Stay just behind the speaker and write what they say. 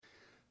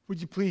Would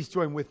you please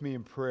join with me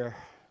in prayer?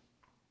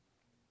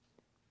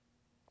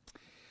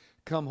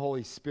 Come,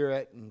 Holy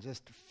Spirit, and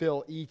just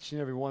fill each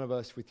and every one of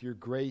us with your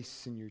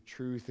grace and your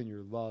truth and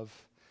your love.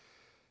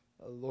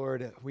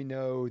 Lord, we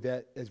know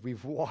that as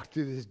we've walked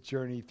through this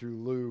journey through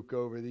Luke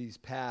over these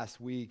past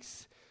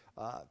weeks,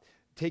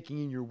 taking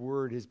in your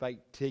word is like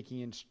taking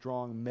in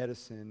strong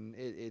medicine.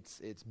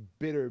 It's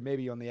bitter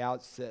maybe on the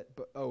outset,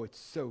 but it's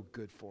so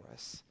good for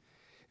us.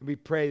 And we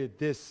pray that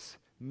this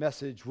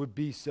message would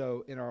be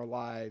so in our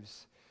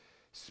lives,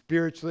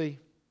 spiritually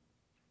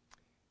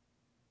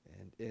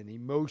and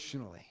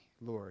emotionally,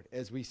 Lord,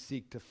 as we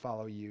seek to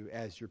follow you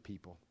as your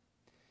people.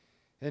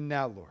 And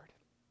now, Lord,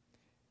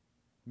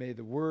 may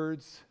the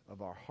words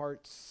of our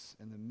hearts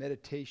and the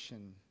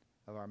meditation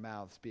of our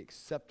mouths be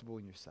acceptable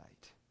in your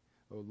sight.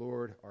 O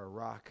Lord, our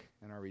rock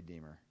and our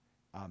redeemer.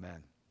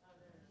 Amen.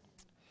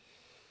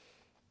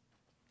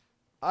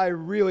 I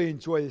really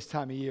enjoy this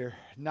time of year,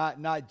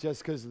 not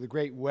just because of the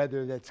great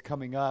weather that's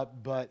coming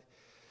up, but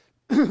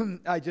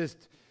I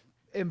just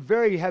have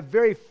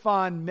very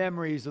fond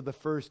memories of the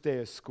first day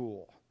of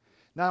school.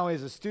 Not only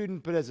as a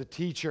student, but as a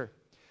teacher.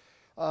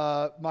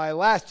 My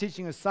last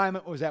teaching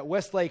assignment was at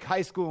Westlake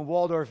High School in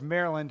Waldorf,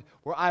 Maryland,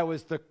 where I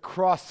was the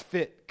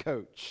CrossFit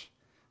coach.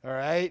 All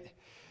right?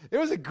 It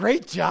was a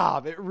great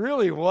job. It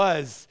really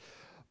was.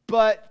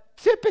 But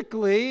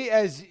typically,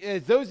 as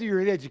those of you who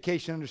are in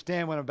education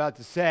understand what I'm about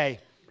to say,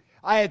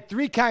 I had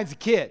three kinds of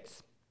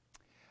kids.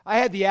 I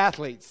had the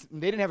athletes,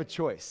 and they didn't have a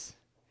choice.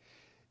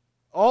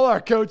 All our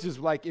coaches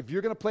were like, if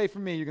you're going to play for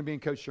me, you're going to be in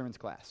Coach Sherman's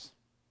class.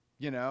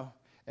 You know?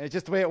 And it's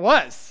just the way it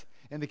was.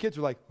 And the kids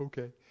were like,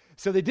 okay.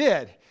 So they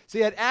did. So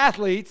you had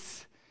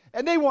athletes,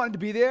 and they wanted to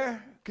be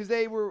there because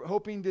they were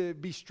hoping to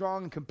be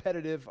strong and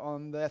competitive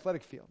on the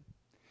athletic field.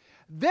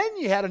 Then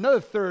you had another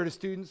third of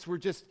students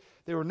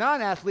they were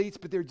non-athletes,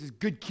 but they were just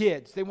good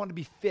kids. They wanted to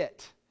be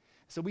fit.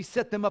 So we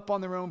set them up on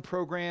their own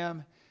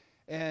program,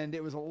 and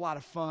it was a lot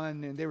of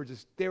fun, and they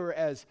were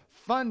as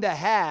fun to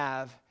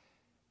have,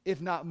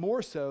 if not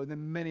more so,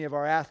 than many of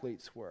our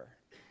athletes were.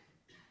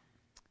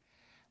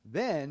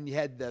 Then you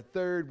had the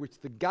third, which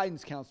the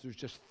guidance counselors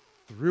just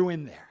threw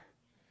in there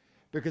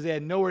because they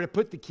had nowhere to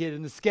put the kid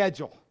in the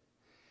schedule.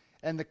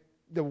 And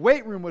the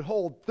weight room would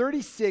hold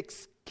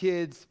 36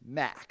 kids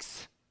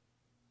max.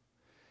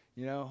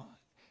 You know,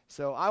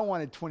 so I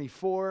wanted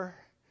 24.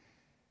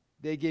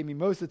 They gave me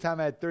most of the time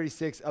I had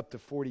 36 up to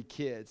 40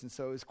 kids. And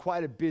so it was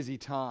quite a busy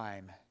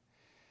time.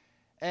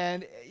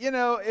 And, you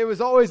know, it was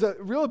always a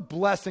real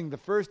blessing. The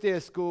first day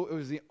of school, it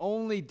was the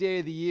only day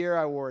of the year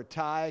I wore a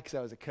tie because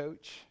I was a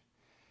coach.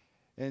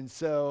 And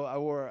so I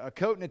wore a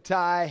coat and a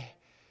tie,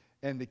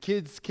 and the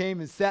kids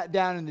came and sat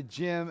down in the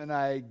gym, and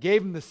I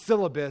gave them the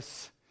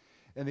syllabus.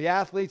 And the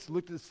athletes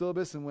looked at the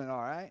syllabus and went, all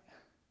right.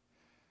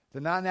 The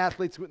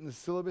non-athletes went in the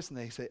syllabus, and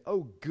they say,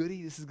 oh,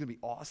 goody, this is going to be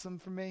awesome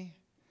for me.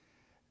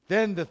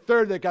 Then the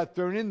third that got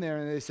thrown in there,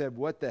 and they said,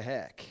 what the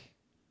heck?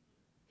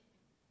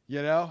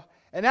 You know?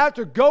 And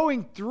after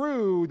going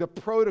through the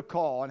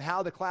protocol and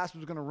how the class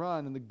was going to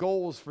run and the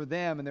goals for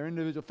them and their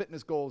individual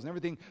fitness goals and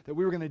everything that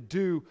we were going to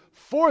do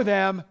for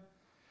them,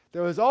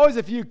 there was always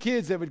a few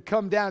kids that would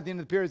come down at the end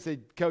of the period and say,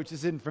 Coach,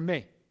 this isn't for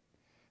me.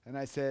 And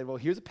I said, well,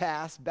 here's a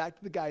pass back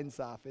to the guidance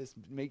office.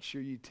 Make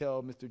sure you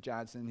tell Mr.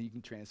 Johnson he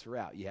can transfer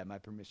out. You have my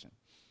permission.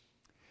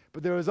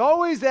 But there was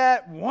always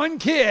that one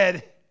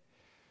kid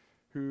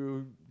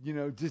who, you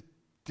know, just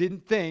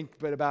didn't think,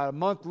 but about a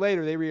month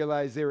later they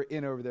realized they were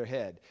in over their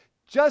head.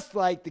 Just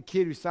like the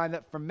kid who signed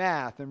up for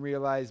math and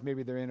realized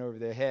maybe they're in over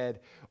their head,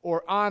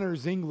 or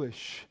honors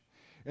English,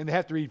 and they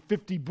have to read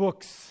 50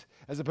 books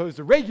as opposed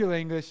to regular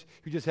English,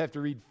 who just have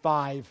to read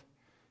 5.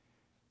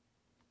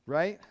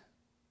 Right?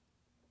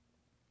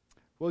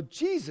 Well,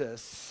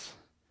 Jesus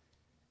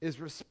is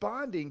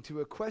responding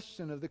to a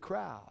question of the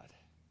crowd.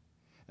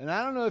 And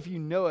I don't know if you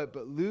know it,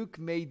 but Luke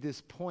made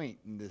this point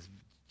in this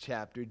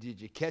chapter.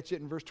 Did you catch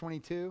it in verse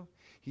 22?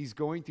 He's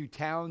going through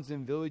towns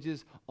and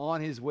villages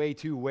on his way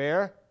to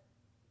where?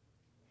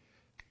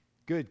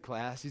 Good,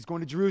 class. He's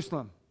going to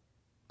Jerusalem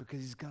because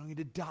he's going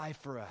to die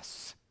for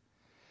us.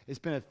 It's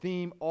been a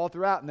theme all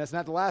throughout, and that's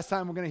not the last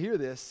time we're going to hear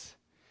this.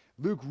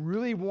 Luke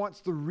really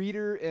wants the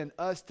reader and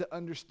us to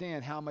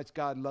understand how much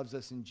God loves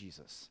us in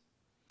Jesus.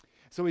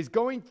 So he's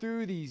going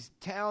through these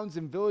towns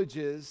and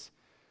villages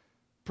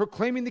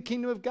proclaiming the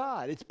kingdom of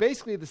God. It's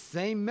basically the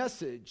same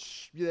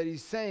message that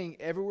he's saying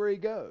everywhere he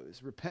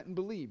goes. Repent and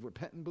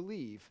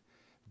believe,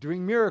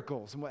 doing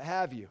miracles and what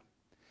have you.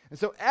 And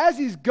so as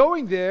he's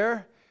going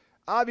there,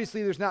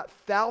 obviously there's not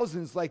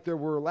thousands like there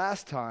were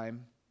last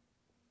time.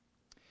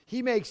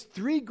 He makes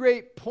 3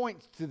 great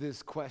points to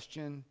this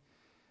question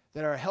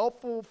that are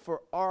helpful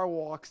for our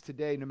walks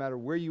today, no matter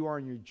where you are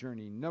in your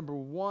journey. Number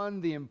 1,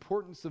 the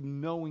importance of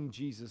knowing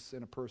Jesus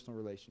in a personal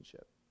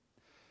relationship.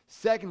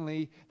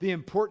 Secondly, the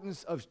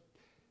importance of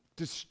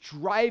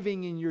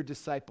striving in your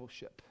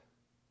discipleship.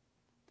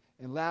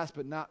 And last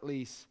but not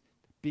least,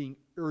 being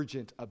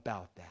urgent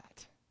about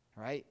that.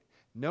 All right?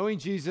 Knowing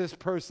Jesus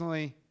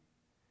personally,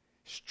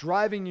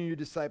 striving in your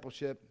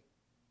discipleship,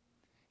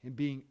 and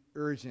being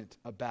urgent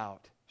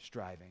about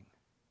striving.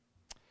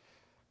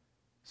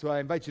 So I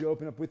invite you to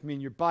open up with me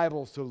in your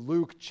Bibles to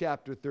Luke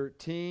chapter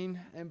 13.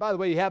 And by the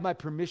way, you have my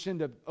permission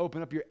to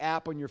open up your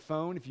app on your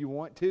phone if you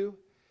want to.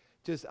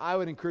 I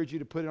would encourage you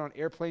to put it on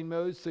airplane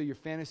mode so your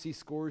fantasy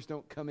scores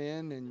don't come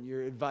in and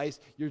your advice,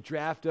 your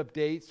draft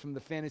updates from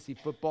the fantasy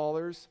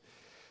footballers.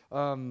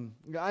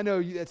 I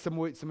know that's some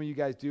of you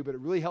guys do, but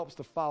it really helps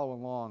to follow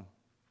along.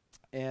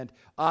 And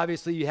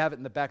obviously you have it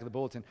in the back of the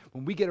bulletin.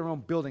 When we get our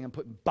own building, I'm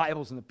putting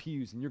Bibles in the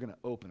pews and you're going to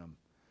open them.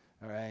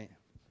 All right?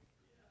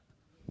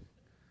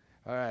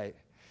 All right.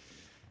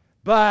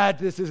 But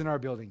this isn't our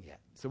building yet,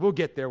 so we'll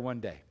get there one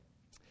day.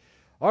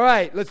 All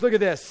right, let's look at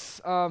this.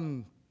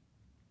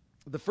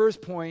 The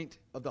first point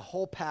of the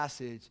whole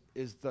passage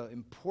is the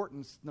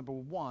importance, number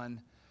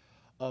one,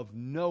 of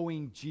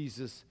knowing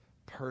Jesus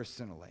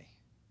personally.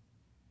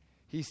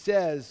 He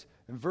says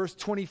in verse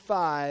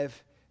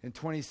 25 and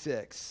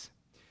 26,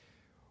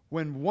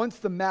 when once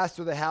the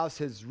master of the house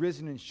has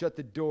risen and shut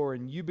the door,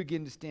 and you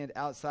begin to stand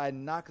outside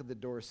and knock at the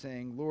door,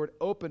 saying, Lord,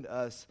 open to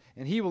us,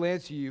 and he will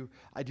answer you,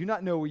 I do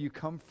not know where you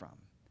come from.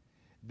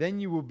 Then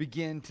you will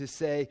begin to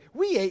say,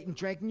 we ate and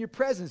drank in your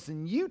presence,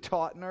 and you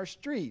taught in our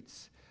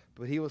streets.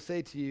 But he will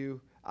say to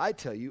you, I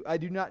tell you, I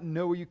do not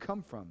know where you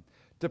come from.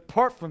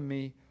 Depart from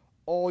me,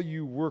 all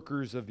you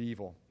workers of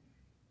evil.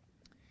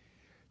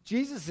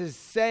 Jesus is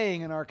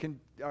saying in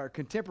our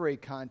contemporary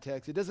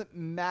context, it doesn't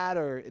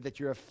matter that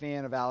you're a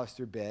fan of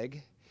Alistair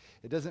Begg.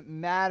 It doesn't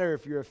matter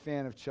if you're a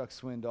fan of Chuck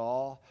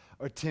Swindoll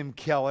or Tim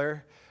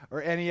Keller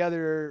or any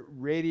other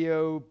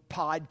radio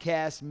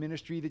podcast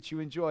ministry that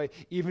you enjoy.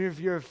 Even if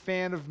you're a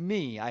fan of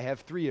me, I have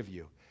 3 of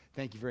you.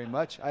 Thank you very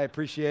much. I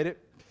appreciate it.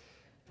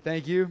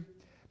 Thank you.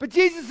 But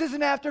Jesus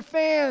isn't after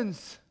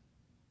fans.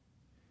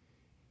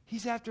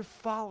 He's after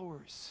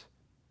followers.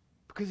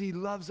 Because he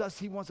loves us,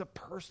 he wants a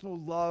personal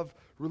love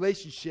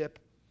relationship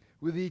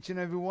with each and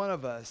every one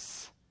of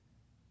us.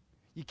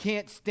 You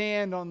can't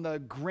stand on the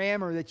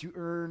grammar that you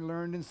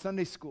learned in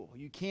Sunday school.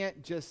 You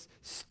can't just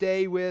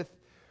stay with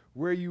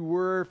where you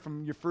were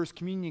from your first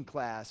communion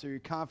class or your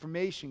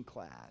confirmation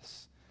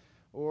class.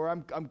 Or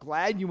I'm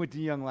glad you went to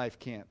Young Life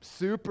Camp.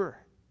 Super.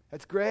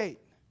 That's great.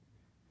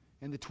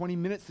 And the 20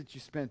 minutes that you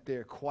spent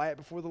there, quiet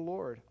before the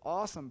Lord.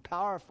 Awesome,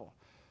 powerful.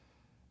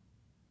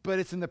 But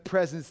it's in the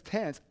present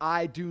tense.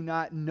 I do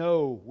not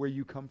know where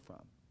you come from.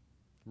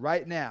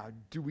 Right now,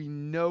 do we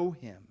know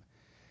him?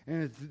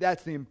 And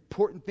that's the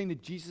important thing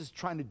that Jesus is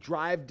trying to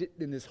drive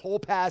in this whole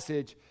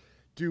passage.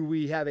 Do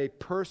we have a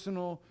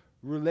personal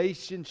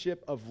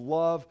relationship of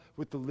love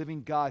with the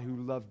living God who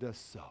loved us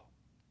so?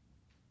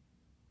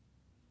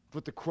 That's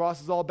what the cross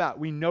is all about.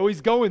 We know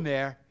he's going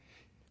there.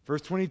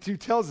 Verse 22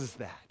 tells us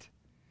that.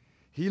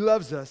 He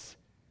loves us.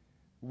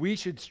 We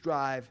should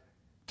strive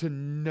to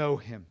know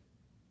him.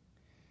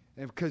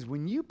 And because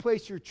when you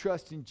place your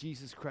trust in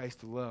Jesus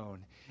Christ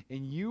alone,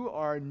 and you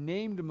are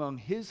named among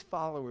his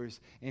followers,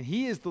 and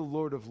he is the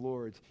Lord of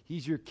Lords,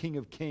 he's your King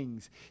of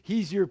Kings,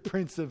 he's your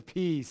Prince of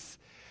Peace,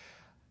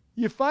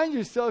 you find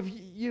yourself,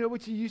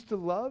 what you used to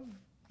love,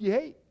 you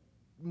hate.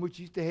 What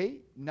you used to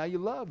hate, now you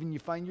love. And you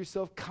find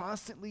yourself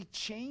constantly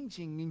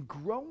changing and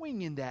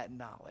growing in that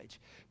knowledge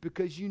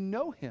because you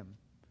know him.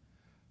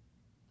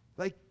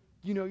 Like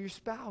you know your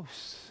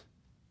spouse.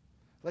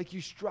 Like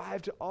you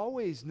strive to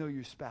always know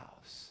your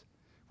spouse.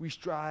 We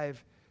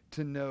strive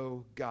to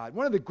know God.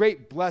 One of the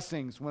great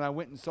blessings when I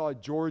went and saw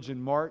George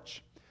in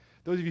March,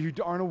 those of you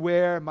who aren't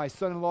aware, my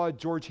son-in-law,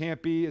 George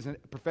Hampy, is a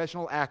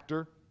professional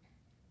actor.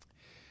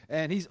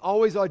 And he's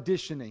always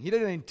auditioning. He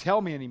doesn't even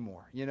tell me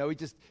anymore.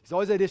 He's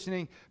always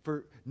auditioning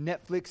for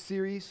Netflix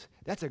series.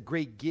 That's a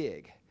great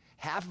gig.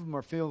 Half of them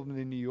are filmed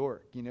in New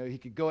York. He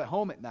could go at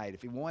home at night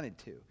if he wanted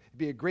to. It'd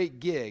be a great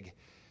gig.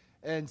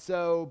 And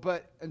so,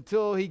 but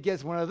until he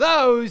gets one of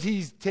those,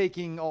 he's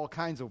taking all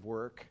kinds of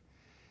work.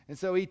 And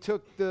so he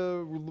took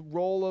the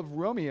role of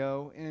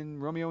Romeo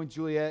in Romeo and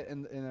Juliet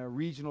in a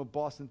regional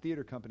Boston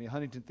theater company,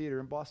 Huntington Theater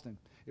in Boston.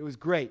 It was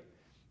great.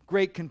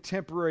 Great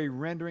contemporary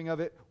rendering of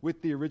it with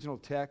the original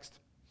text.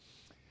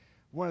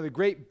 One of the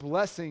great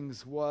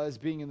blessings was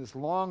being in this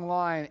long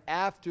line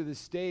after the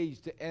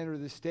stage to enter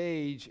the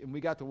stage, and we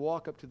got to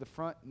walk up to the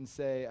front and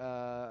say,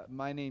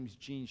 my name's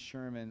Gene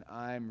Sherman.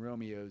 I'm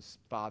Romeo's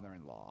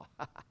father-in-law.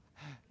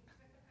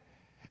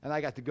 And I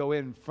got to go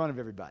in front of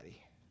everybody.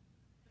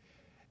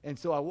 And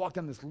so I walked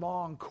down this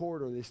long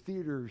corridor. This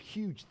theater,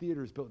 huge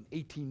theater, is built in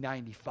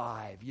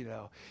 1895.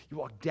 You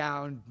walk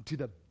down to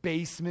the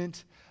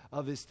basement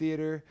of this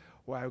theater,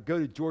 where I would go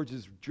to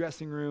George's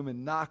dressing room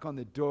and knock on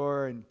the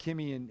door, and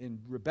Kimmy and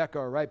Rebecca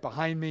are right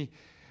behind me.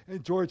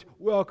 And George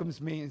welcomes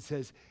me and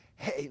says,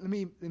 hey, let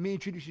me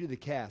introduce you to the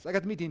cast. I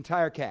got to meet the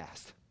entire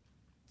cast.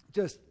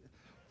 Just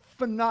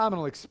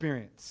phenomenal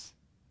experience.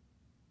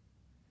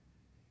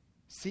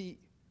 See,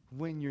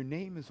 when your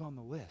name is on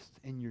the list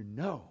and you're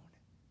known,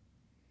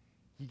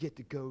 you get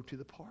to go to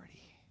the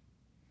party.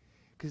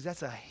 Because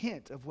that's a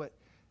hint of what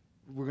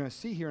we're going to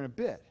see here in a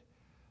bit,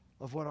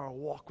 of what our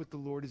walk with the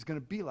Lord is going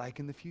to be like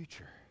in the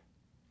future.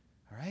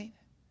 All right?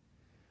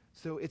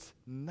 So it's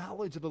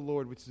knowledge of the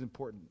Lord which is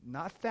important,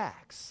 not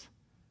facts.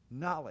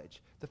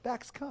 Knowledge. The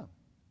facts come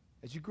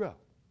as you grow.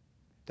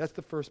 That's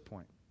the first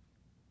point.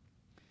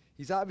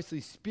 He's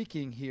obviously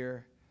speaking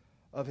here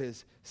of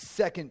his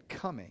second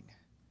coming.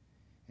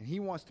 And he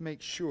wants to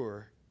make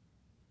sure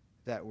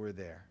that we're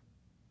there.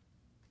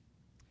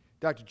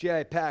 Dr.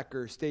 J.I.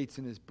 Packer states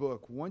in his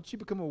book, once you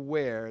become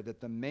aware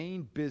that the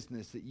main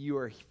business that you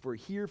are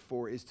here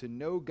for is to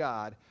know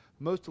God,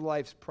 most of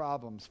life's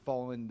problems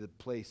fall into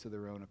place of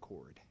their own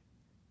accord.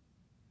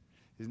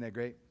 Isn't that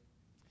great?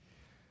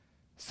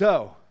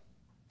 So,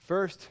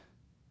 first,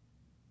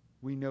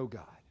 we know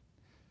God.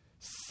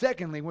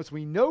 Secondly, once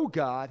we know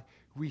God,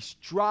 we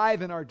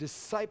strive in our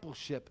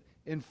discipleship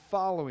in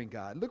following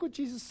God. Look what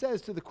Jesus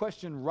says to the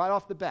question right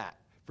off the bat.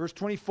 Verse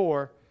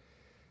 24,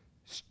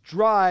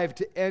 strive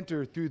to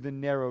enter through the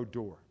narrow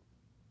door.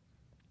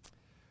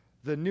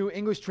 The New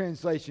English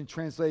translation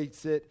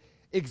translates it,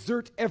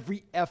 exert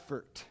every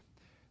effort.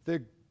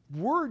 The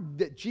word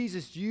that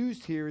Jesus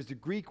used here is the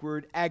Greek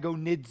word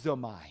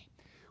agonizomai.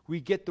 We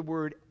get the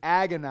word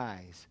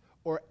agonize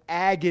or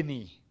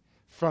agony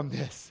from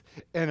this.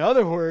 In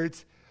other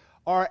words,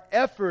 our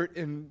effort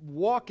in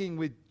walking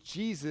with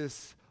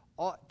Jesus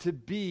ought to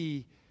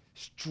be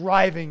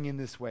striving in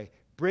this way,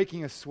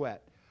 breaking a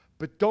sweat.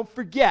 But don't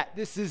forget,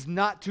 this is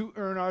not to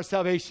earn our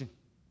salvation.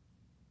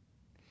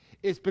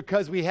 It's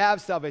because we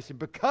have salvation,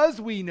 because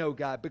we know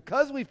God,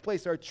 because we've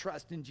placed our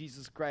trust in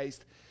Jesus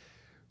Christ,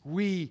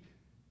 we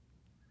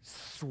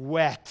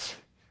sweat,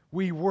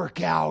 we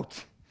work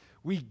out,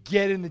 we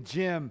get in the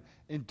gym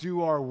and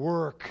do our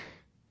work.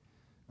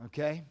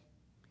 Okay?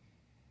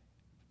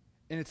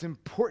 And it's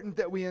important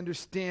that we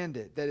understand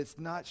it, that it's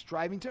not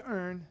striving to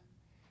earn,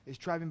 it's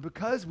striving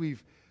because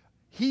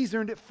He's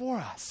earned it for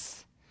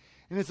us.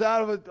 And it's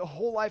out of a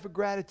whole life of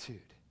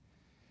gratitude.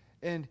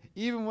 And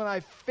even when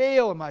I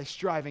fail in my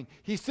striving,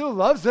 He still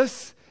loves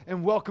us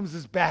and welcomes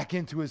us back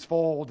into His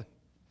fold.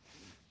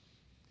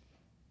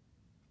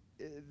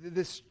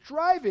 The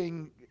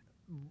striving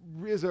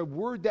is a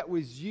word that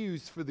was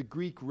used for the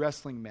Greek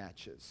wrestling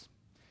matches.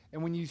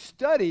 And when you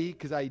study,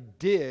 because I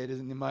did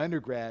in my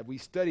undergrad, we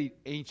studied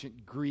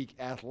ancient Greek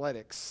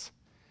athletics.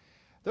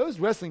 Those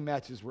wrestling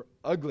matches were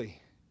ugly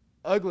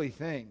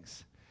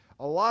things.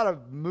 A lot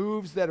of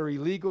moves that are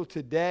illegal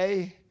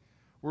today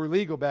were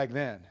illegal back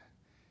then.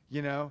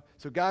 You know,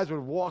 so guys would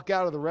walk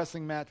out of the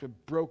wrestling match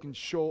with broken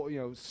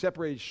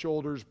separated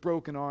shoulders,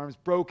 broken arms,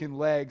 broken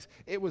legs.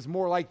 It was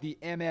more like the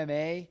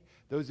MMA.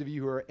 Those of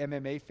you who are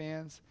MMA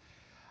fans,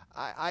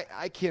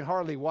 I can't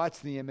hardly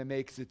watch the MMA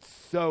because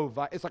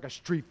it's like a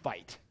street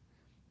fight.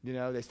 You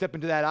know, they step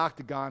into that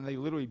octagon, and they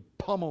literally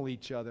pummel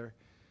each other.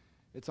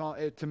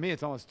 To me,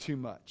 it's almost too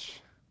much.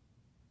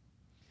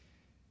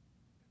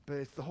 But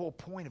it's the whole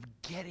point of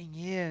getting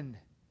in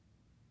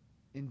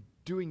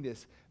doing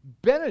this.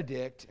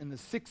 Benedict in the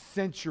 6th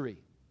century,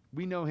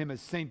 we know him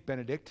as Saint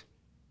Benedict.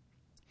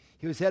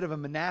 He was head of a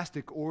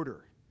monastic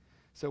order.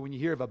 So when you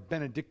hear of a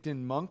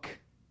Benedictine monk,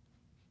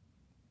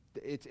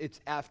 it's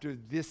after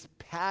this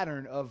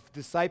pattern of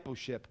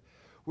discipleship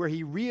where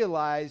he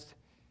realized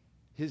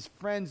his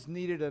friends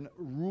needed a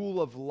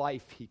rule of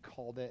life, he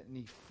called it, and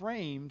he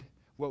framed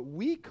what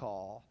we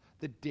call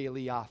the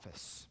daily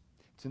office.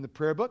 It's in the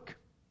prayer book.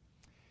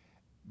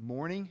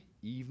 Morning,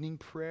 evening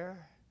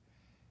prayer,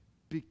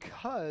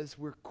 because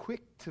we're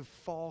quick to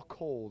fall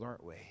cold,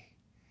 aren't we?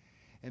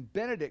 And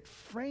Benedict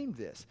framed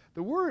this.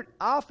 The word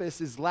office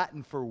is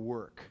Latin for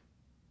work.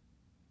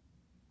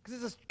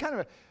 Because it's kind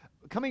of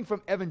coming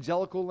from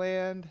evangelical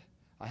land,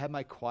 I have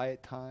my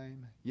quiet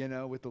time,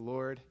 with the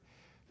Lord.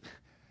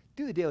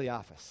 Do the daily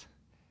office,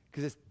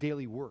 because it's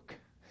daily work.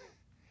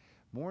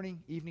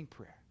 Morning, evening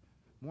prayer.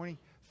 Morning,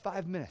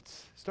 5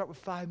 minutes. Start with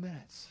 5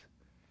 minutes.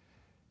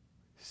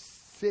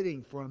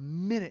 Sitting for a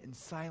minute in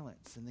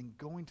silence and then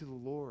going to the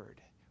Lord,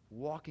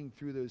 walking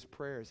through those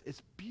prayers.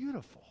 It's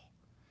beautiful.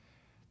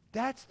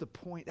 That's the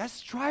point. That's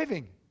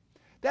striving.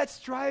 That's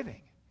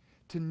striving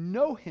to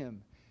know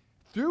Him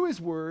through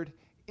His Word,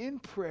 in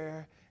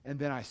prayer, and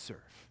then I serve.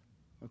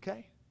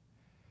 Okay?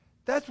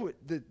 That's what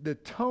the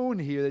tone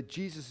here that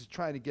Jesus is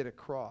trying to get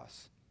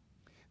across.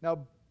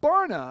 Now,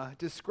 Barna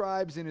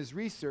describes in his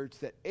research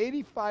that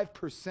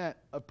 85%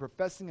 of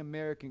professing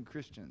American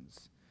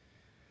Christians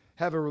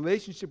have a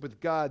relationship with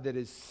God that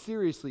is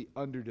seriously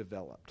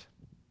underdeveloped.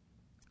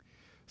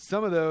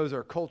 Some of those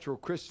are cultural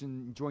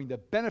Christians enjoying the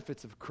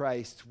benefits of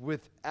Christ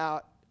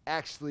without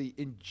actually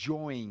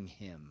enjoying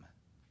Him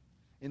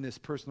in this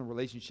personal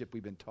relationship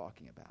we've been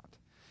talking about.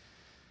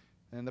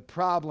 And the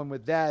problem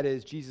with that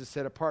is Jesus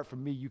said, apart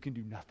from me, you can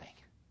do nothing.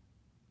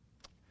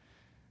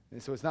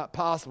 And so it's not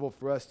possible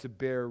for us to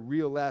bear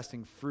real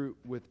lasting fruit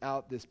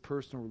without this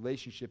personal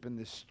relationship and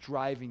this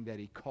striving that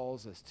He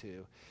calls us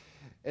to.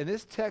 And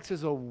this text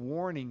is a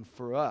warning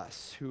for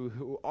us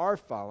who are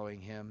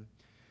following Him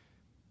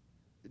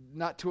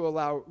not to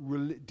allow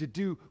to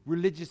do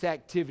religious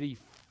activity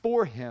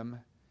for Him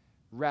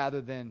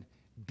rather than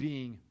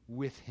being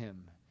with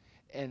Him.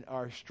 And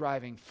our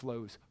striving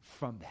flows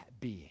from that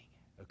being.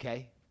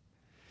 Okay?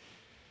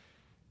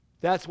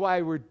 That's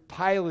why we're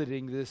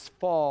piloting this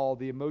fall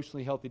the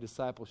Emotionally Healthy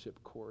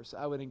Discipleship course.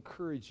 I would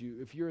encourage you,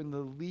 if you're in the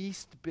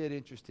least bit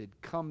interested,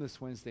 come this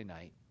Wednesday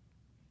night,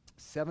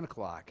 7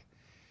 o'clock.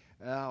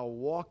 And I'll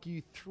walk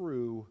you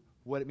through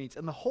what it means.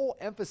 And the whole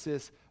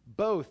emphasis,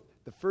 both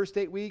the first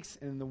 8 weeks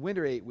and the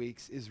winter 8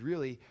 weeks, is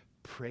really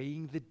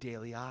praying the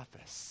daily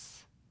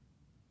office.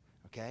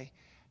 Okay?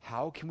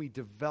 How can we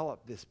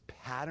develop this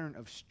pattern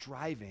of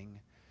striving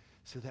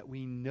so that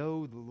we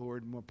know the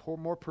Lord in a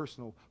more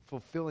personal,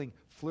 fulfilling,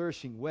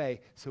 flourishing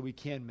way so we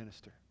can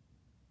minister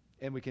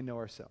and we can know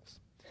ourselves?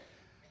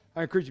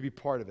 I encourage you to be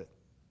part of it.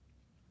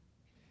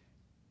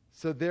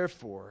 So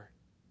therefore,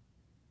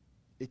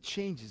 it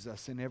changes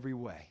us in every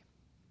way.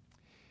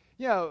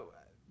 You know,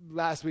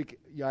 last week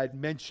I'd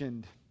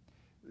mentioned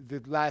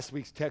the last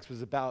week's text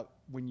was about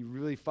when you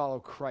really follow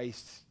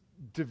Christ,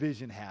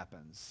 division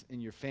happens in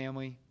your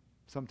family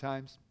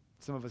sometimes.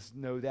 Some of us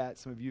know that.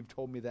 Some of you have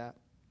told me that.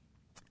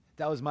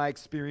 That was my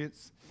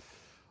experience.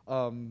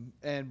 And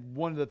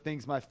one of the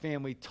things my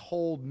family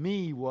told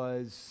me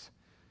was,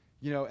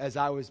 you know, as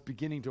I was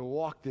beginning to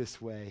walk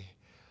this way,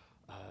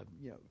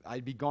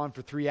 I'd be gone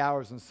for 3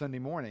 hours on Sunday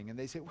morning. And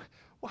they say,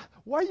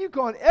 why are you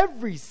gone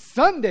every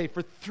Sunday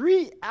for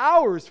 3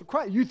 hours for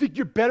Christ? You think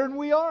you're better than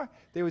we are?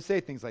 They would say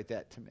things like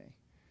that to me.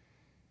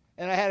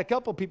 And I had a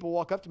couple of people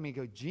walk up to me and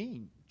go,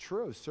 Gene,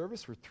 true,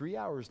 service for 3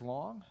 hours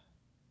long?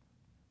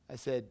 I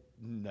said,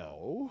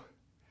 no.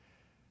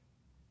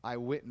 I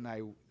went and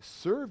I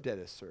served at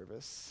a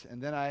service,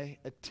 and then I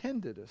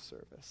attended a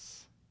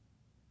service.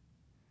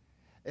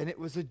 And it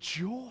was a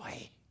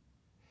joy,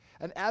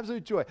 an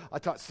absolute joy. I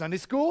taught Sunday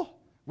school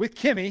with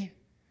Kimmy.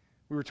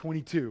 We were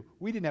 22.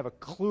 We didn't have a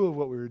clue of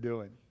what we were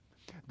doing.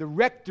 The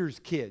rector's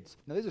kids.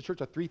 Now, there's a church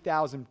of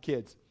 3,000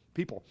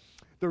 people.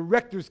 The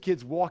rector's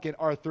kids walk in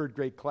our third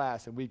grade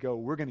class, and we go,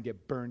 we're going to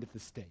get burned at the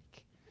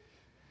stake.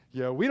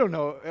 We don't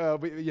know,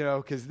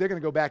 because they're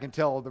going to go back and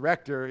tell the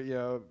rector,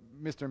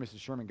 Mr. and Mrs.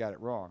 Sherman got it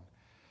wrong.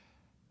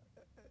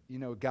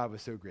 God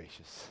was so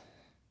gracious.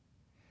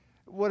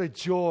 What a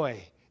joy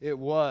it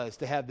was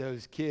to have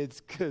those kids,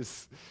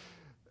 because,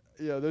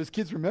 those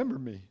kids remember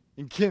me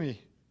and Kimmy.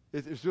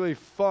 It was really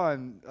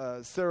fun.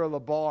 Sarah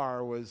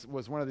Labar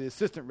was one of the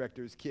assistant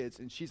rector's kids,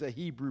 and she's a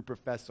Hebrew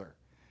professor,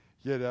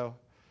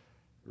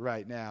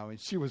 right now, and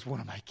she was one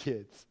of my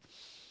kids.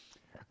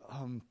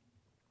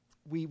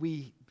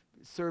 We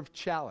served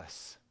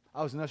chalice.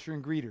 I was an usher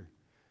and greeter.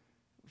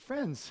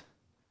 Friends,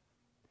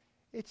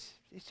 it's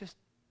just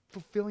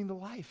fulfilling the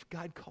life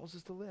God calls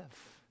us to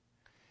live.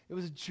 It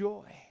was a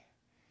joy,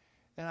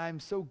 and I'm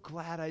so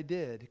glad I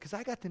did, because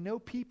I got to know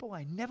people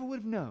I never would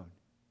have known.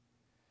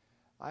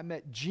 I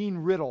met Gene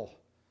Riddle,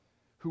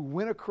 who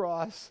went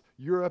across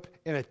Europe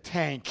in a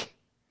tank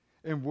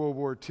in World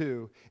War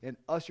II and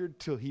ushered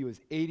till he was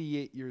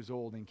 88 years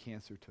old and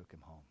cancer took him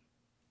home.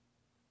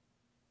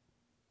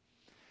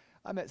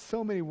 I met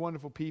so many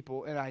wonderful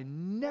people, and I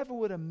never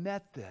would have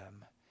met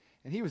them.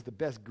 And he was the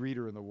best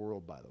greeter in the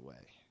world, by the way.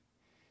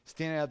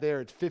 Standing out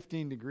there at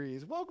 15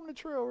 degrees. Welcome to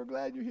Trill. We're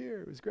glad you're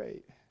here. It was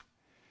great.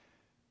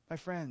 My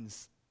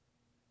friends,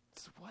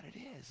 it's what it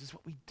is. It's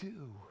what we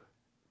do.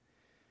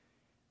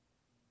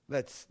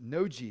 Let's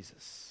know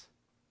Jesus.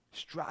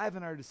 Strive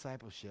in our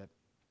discipleship.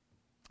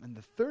 And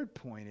the third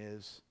point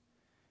is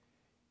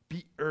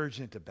be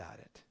urgent about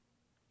it.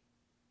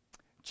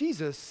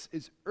 Jesus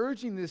is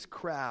urging this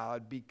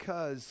crowd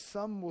because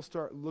some will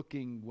start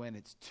looking when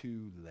it's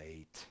too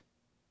late.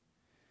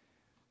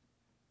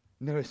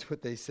 Notice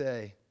what they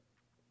say.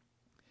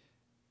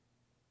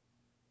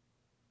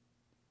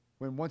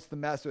 When once the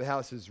master of the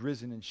house has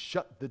risen and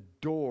shut the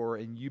door,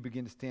 and you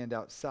begin to stand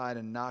outside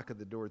and knock at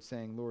the door,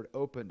 saying, Lord,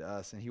 open to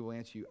us, and he will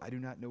answer you, I do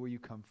not know where you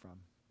come from.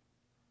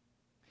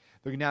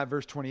 Looking now at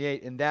verse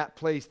 28, in that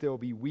place there will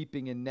be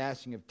weeping and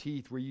gnashing of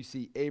teeth, where you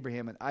see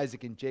Abraham and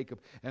Isaac and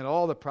Jacob and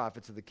all the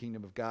prophets of the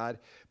kingdom of God,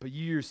 but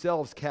you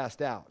yourselves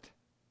cast out.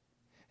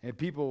 And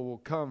people will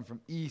come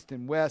from east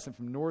and west and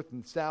from north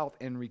and south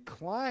and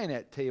recline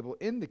at table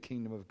in the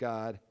kingdom of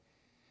God.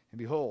 And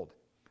behold,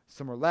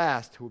 some are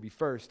last who will be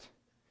first,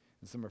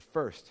 and some are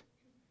first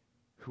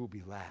who will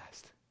be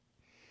last.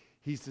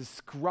 He's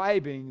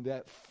describing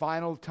that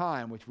final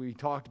time, which we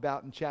talked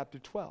about in chapter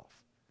 12.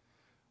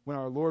 When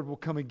our Lord will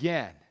come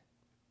again.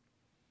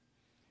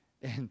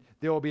 And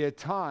there will be a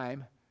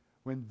time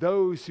when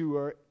those who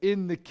are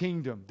in the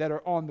kingdom, that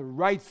are on the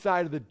right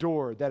side of the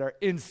door, that are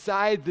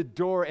inside the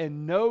door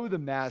and know the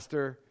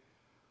Master,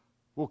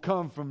 will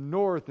come from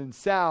north and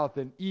south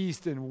and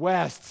east and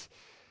west,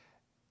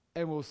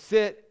 and will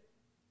sit,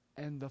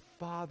 and the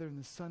Father and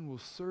the Son will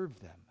serve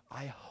them.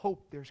 I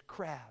hope there's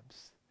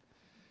crabs.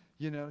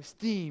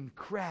 Steamed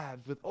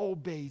crabs with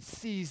Old Bay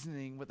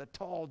seasoning with a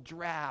tall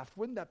draft.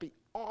 Wouldn't that be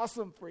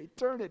awesome for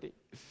eternity?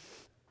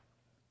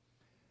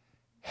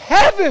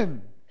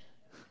 Heaven!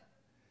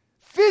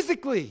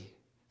 Physically,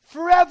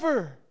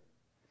 forever.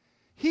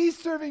 He's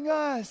serving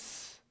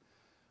us.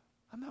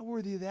 I'm not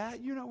worthy of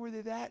that. You're not worthy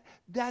of that.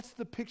 That's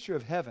the picture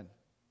of heaven.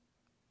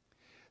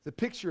 The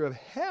picture of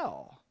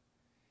hell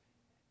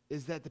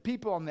is that the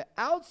people on the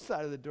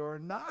outside of the door are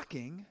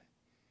knocking,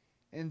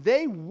 and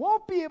they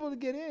won't be able to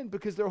get in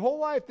because their whole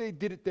life they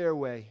did it their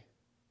way.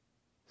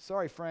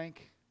 Sorry,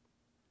 Frank.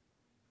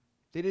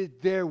 They did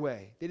it their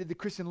way. They did the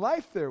Christian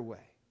life their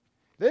way.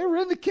 They were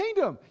in the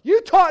kingdom. You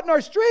taught in our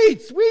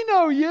streets. We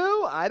know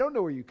you. I don't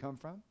know where you come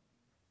from.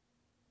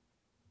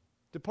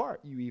 Depart,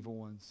 you evil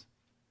ones.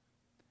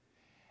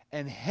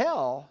 And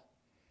hell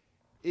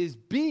is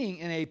being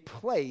in a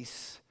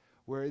place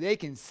where they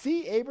can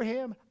see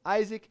Abraham,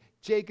 Isaac,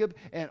 Jacob,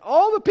 and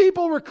all the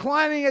people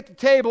reclining at the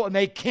table, and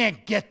they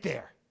can't get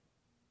there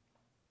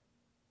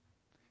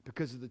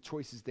because of the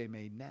choices they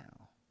made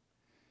now.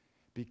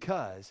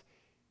 Because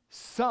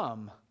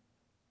some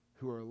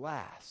who are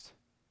last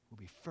will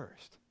be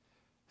first.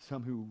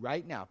 Some who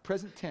right now,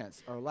 present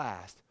tense, are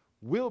last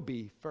will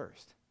be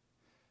first.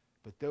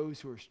 But those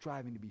who are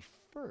striving to be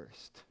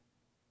first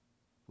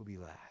will be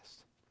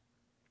last.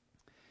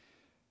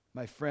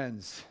 My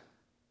friends,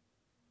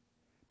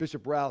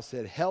 Bishop Rouse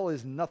said, hell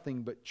is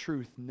nothing but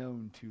truth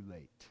known too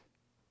late.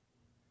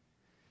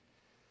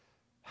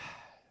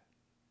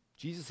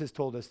 Jesus has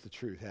told us the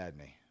truth,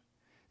 hadn't he?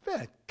 We've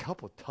had a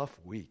couple tough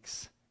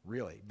weeks,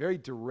 really. Very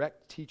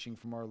direct teaching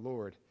from our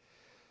Lord.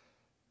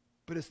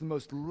 But it's the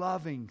most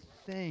loving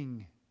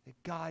thing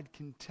that God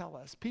can tell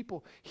us.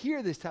 People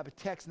hear this type of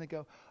text and they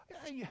go,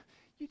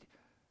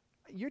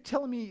 you're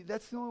telling me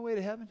that's the only way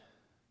to heaven?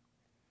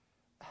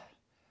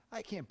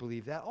 I can't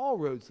believe that. All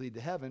roads lead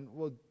to heaven.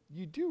 Well,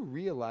 you do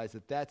realize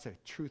that that's a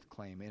truth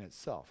claim in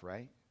itself,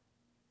 right?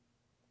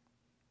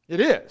 It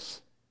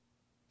is.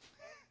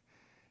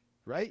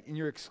 Right? And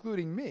you're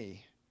excluding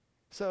me.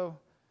 So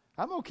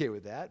I'm okay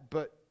with that,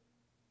 but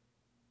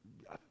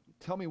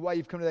tell me why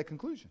you've come to that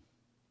conclusion.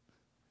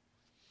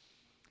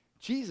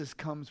 Jesus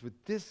comes with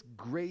this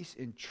grace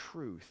and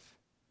truth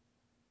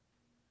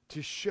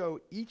to show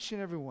each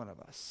and every one of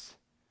us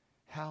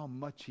how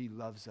much he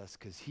loves us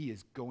because he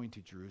is going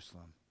to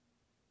Jerusalem.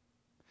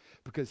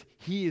 Because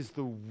he is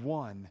the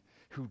one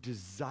who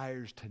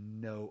desires to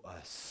know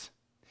us.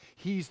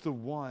 He's the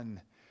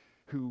one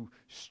who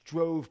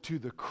strove to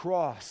the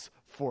cross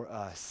for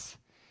us.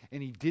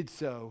 And he did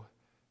so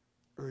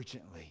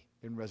urgently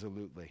and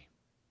resolutely.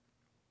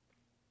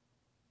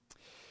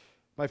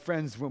 My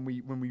friends, when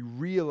we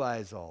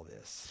realize all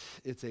this,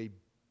 it's a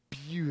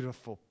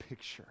beautiful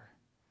picture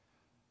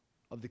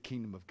of the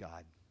kingdom of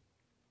God.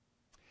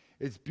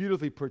 It's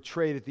beautifully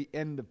portrayed at the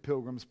end of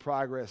Pilgrim's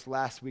Progress.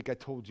 Last week I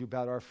told you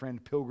about our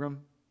friend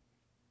Pilgrim.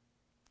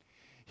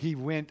 He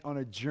went on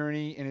a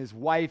journey and his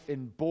wife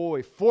and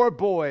 4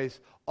 boys,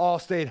 all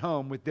stayed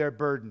home with their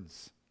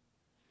burdens.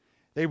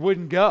 They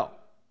wouldn't go.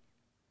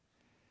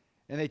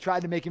 And they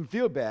tried to make him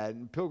feel bad.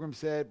 And Pilgrim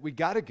said, we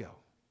got to go.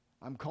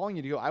 I'm calling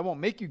you to go. I won't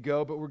make you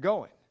go, but we're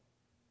going.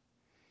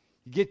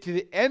 You get to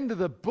the end of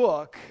the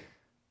book,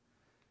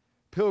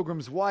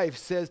 Pilgrim's wife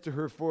says to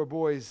her 4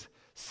 boys,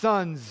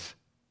 sons,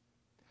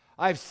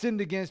 I have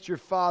sinned against your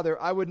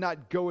father. I would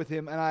not go with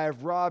him, and I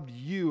have robbed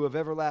you of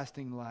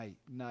everlasting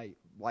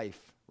life.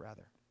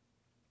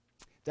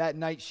 That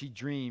night she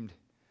dreamed.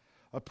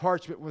 A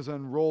parchment was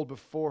unrolled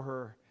before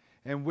her,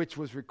 in which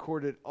was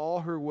recorded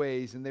all her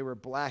ways, and they were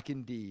black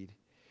indeed.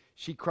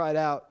 She cried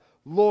out,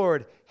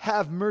 Lord,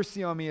 have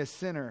mercy on me, a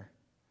sinner.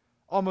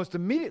 Almost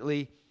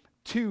immediately,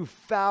 2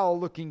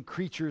 foul-looking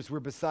creatures were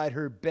beside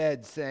her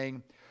bed,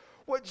 saying,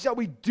 what shall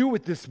we do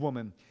with this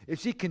woman? If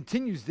she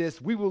continues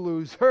this, we will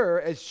lose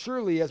her as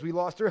surely as we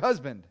lost her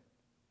husband.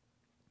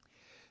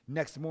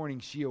 Next morning,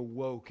 she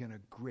awoke in a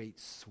great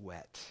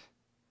sweat.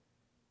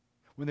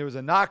 When there was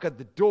a knock at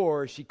the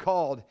door, she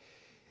called,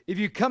 if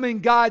you come in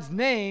God's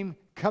name,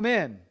 come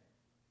in.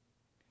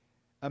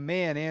 A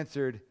man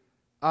answered,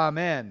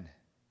 Amen.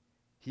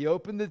 He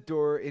opened the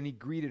door and he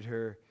greeted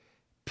her,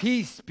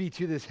 peace be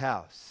to this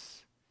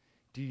house.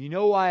 Do you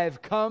know why I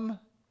have come?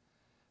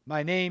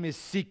 My name is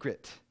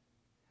Secret.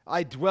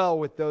 I dwell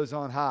with those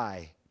on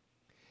high.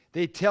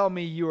 They tell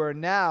me you are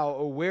now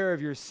aware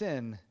of your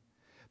sin.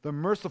 The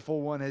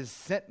merciful one has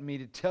sent me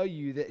to tell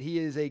you that he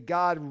is a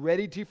God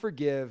ready to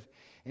forgive,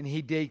 and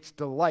he takes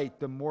delight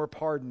the more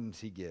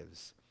pardons he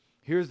gives.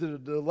 Here's the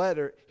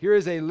letter. Here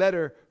is a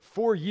letter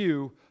for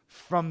you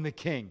from the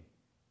king.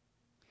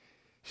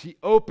 She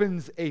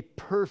opens a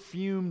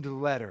perfumed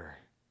letter,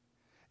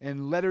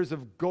 and letters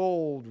of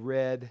gold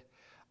read,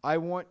 I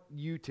want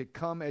you to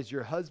come as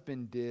your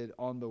husband did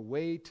on the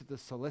way to the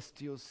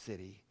celestial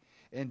city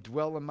and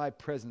dwell in my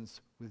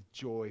presence with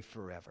joy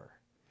forever.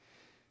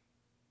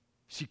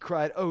 She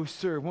cried, oh,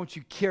 sir, won't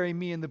you carry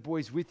me and the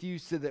boys with you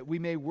so that we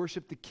may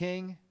worship the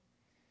king?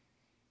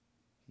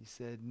 He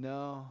said,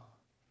 no,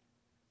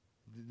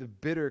 the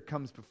bitter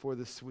comes before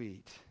the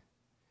sweet.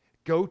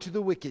 Go to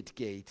the wicket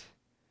gate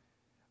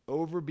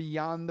over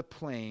beyond the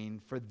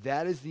plain, for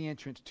that is the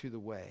entrance to the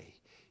way.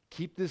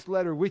 Keep this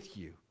letter with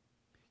you.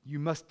 You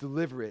must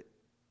deliver it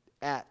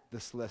at the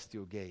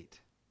celestial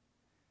gate.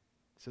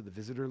 So the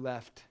visitor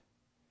left,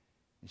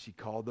 and she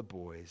called the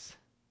boys.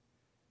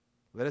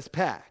 Let us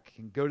pack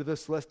and go to the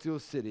celestial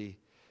city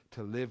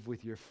to live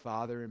with your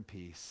father in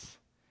peace.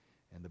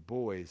 And the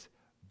boys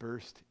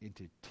burst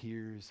into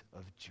tears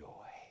of joy.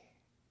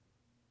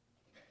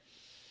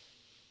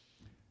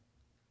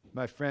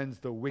 My friends,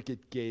 the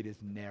wicket gate is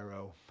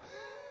narrow.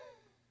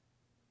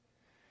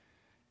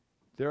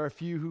 There are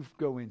few who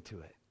go into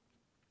it.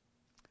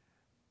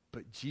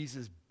 But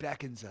Jesus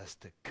beckons us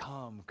to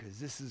come because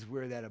this is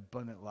where that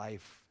abundant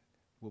life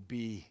will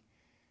be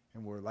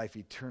and where life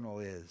eternal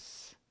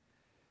is.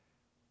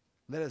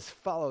 Let us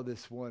follow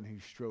this one who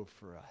strove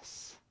for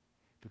us,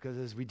 because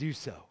as we do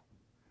so,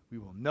 we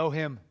will know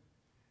him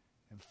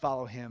and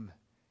follow him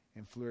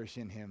and flourish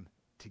in him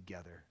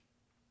together.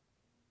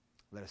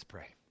 Let us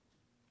pray.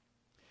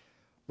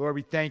 Lord,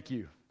 we thank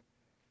you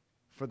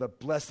for the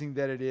blessing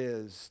that it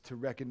is to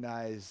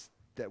recognize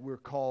that we're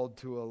called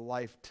to a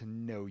life to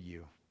know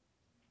you.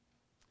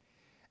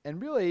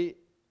 And really,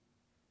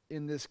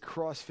 in this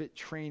CrossFit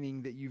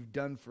training that you've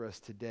done for us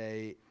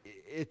today,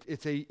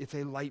 it's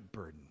a light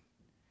burden.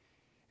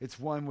 It's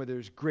one where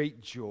there's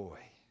great joy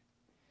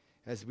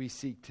as we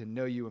seek to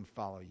know you and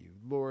follow you.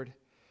 Lord,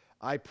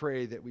 I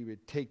pray that we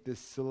would take this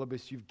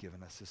syllabus you've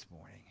given us this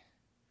morning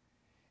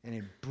and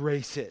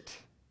embrace it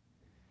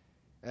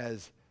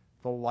as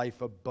the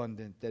life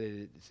abundant that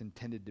it is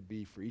intended to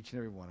be for each and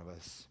every one of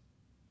us,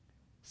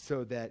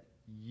 so that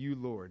you,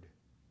 Lord,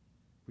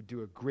 would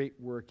do a great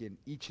work in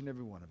each and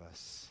every one of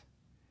us.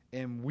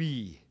 And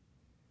we,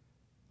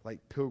 like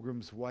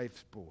Pilgrim's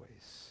wife's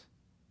boys,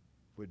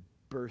 would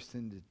burst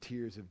into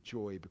tears of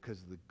joy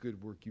because of the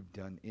good work you've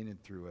done in and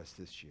through us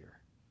this year.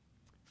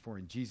 For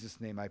in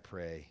Jesus' name I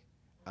pray,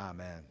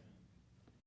 amen.